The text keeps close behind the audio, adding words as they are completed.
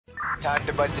Time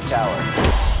to bust the tower.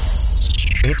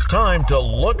 It's time to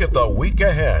look at the week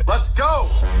ahead. Let's go!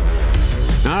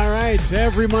 All right,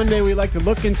 every Monday we like to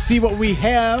look and see what we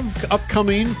have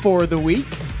upcoming for the week.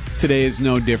 Today is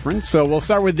no different, so we'll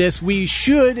start with this. We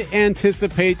should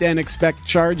anticipate and expect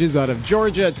charges out of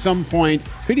Georgia at some point.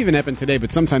 Could even happen today,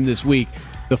 but sometime this week.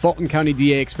 The Fulton County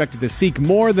DA expected to seek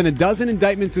more than a dozen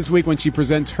indictments this week when she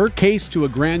presents her case to a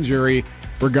grand jury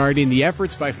regarding the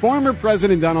efforts by former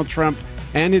President Donald Trump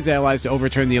and his allies to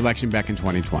overturn the election back in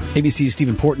 2020. ABC's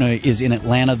Stephen Portnoy is in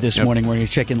Atlanta this morning. We're going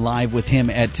to check in live with him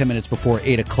at 10 minutes before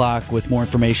 8 o'clock with more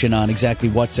information on exactly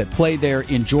what's at play there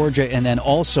in Georgia and then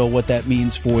also what that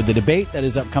means for the debate that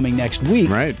is upcoming next week.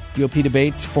 Right. GOP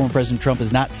debate. Former President Trump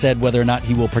has not said whether or not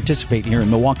he will participate here in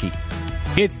Milwaukee.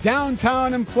 It's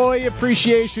Downtown Employee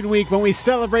Appreciation Week when we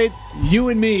celebrate you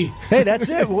and me. Hey, that's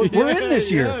it. We're in this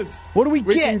year. Yes. What do we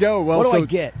get? Can go. Well, what do so I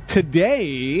get?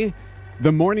 Today,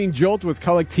 the Morning Jolt with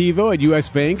Collectivo at U.S.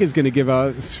 Bank is going to give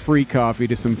us free coffee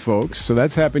to some folks. So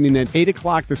that's happening at 8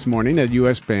 o'clock this morning at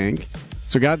U.S. Bank.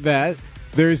 So got that.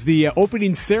 There's the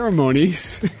opening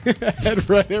ceremonies at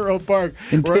Red Arrow Park.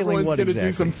 Where everyone's going to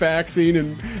do some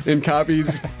faxing and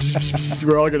copies.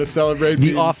 We're all going to celebrate.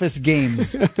 The office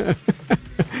games.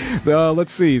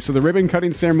 Let's see. So the ribbon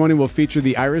cutting ceremony will feature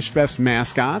the Irish Fest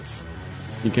mascots.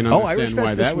 You can understand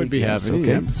why that would be happening.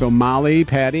 Okay. Yeah. So Molly,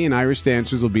 Patty, and Irish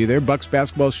dancers will be there. Bucks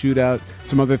basketball shootout,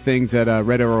 some other things at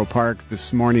Red Arrow Park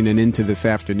this morning and into this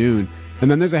afternoon.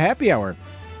 And then there's a happy hour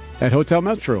at Hotel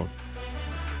Metro.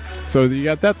 So you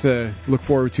got that to look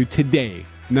forward to today.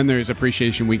 And then there's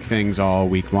Appreciation Week things all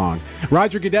week long.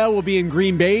 Roger Goodell will be in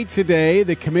Green Bay today,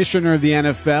 the commissioner of the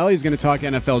NFL. He's going to talk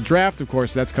NFL draft. Of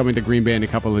course, that's coming to Green Bay in a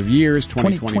couple of years,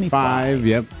 2025.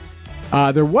 Yep.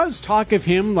 There was talk of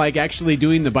him actually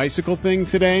doing the bicycle thing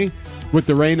today with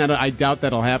the rain. I doubt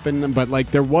that'll happen. But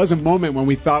there was a moment when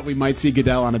we thought we might see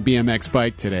Goodell on a BMX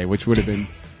bike today, which would have been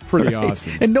pretty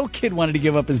awesome. And no kid wanted to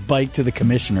give up his bike to the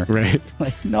commissioner. Right.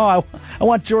 No, I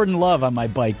want Jordan Love on my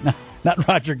bike, not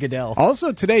Roger Goodell.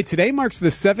 Also today marks the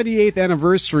 78th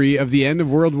anniversary of the end of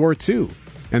World War II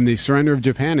and the surrender of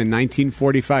Japan in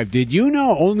 1945. Did you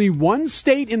know only one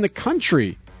state in the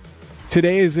country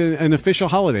today is an official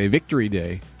holiday, Victory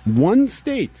Day? One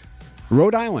state,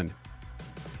 Rhode Island,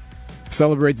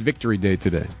 celebrates Victory Day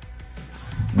today.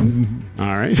 All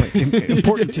right.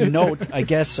 Important to note, I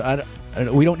guess,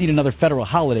 we don't need another federal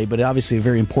holiday, but obviously a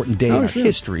very important day in our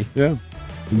history. Yeah.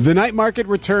 The night market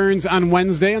returns on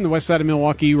Wednesday on the west side of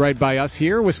Milwaukee, right by us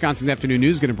here. Wisconsin's Afternoon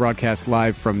News is going to broadcast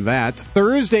live from that.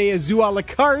 Thursday is Zoo a la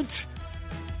carte.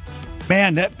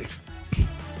 Man,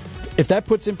 if that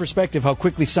puts in perspective how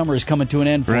quickly summer is coming to an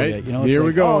end for you. It's Here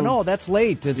we go. Oh, no, that's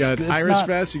late. You got Irish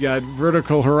Fest, you got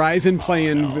Vertical Horizon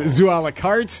playing Zoo a la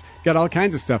carte. Got all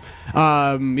kinds of stuff.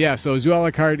 So Zoo a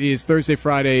la carte is Thursday,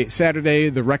 Friday, Saturday.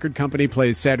 The record company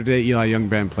plays Saturday. Eli Young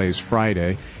Band plays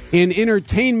Friday. In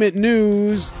entertainment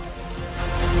news,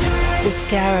 the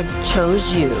Scarab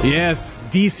chose you. Yes,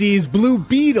 DC's Blue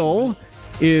Beetle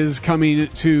is coming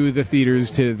to the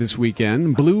theaters this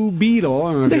weekend. Blue Beetle.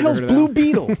 I don't know what the hell's Blue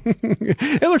Beetle?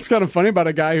 It looks kind of funny about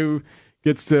a guy who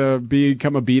gets to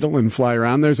become a beetle and fly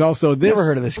around. There's also this. Never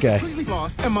heard of this guy. Completely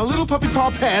lost, and my little puppy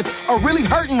paw pads are really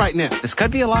hurting right now. This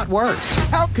could be a lot worse.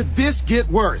 How could this get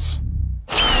worse?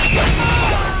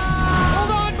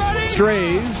 Hold on, buddy.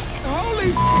 Strays.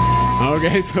 Holy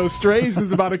Okay, so Strays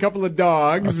is about a couple of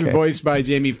dogs, voiced by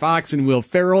Jamie Foxx and Will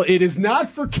Ferrell. It is not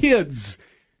for kids.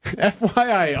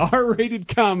 FYI, R-rated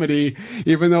comedy.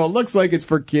 Even though it looks like it's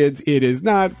for kids, it is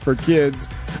not for kids.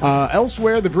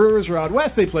 Elsewhere, the Brewers are out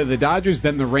west. They play the Dodgers,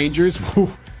 then the Rangers.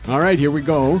 All right, here we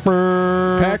go.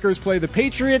 Packers play the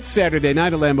Patriots Saturday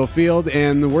night at Lambeau Field,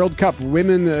 and the World Cup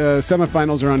women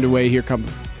semifinals are underway here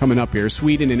coming up here.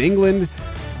 Sweden and England.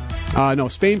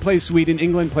 Spain plays Sweden,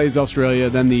 England plays Australia,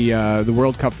 then the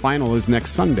World Cup final is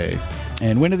next Sunday.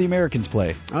 And when do the Americans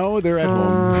play? Oh, they're at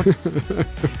home.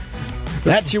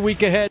 That's your week ahead.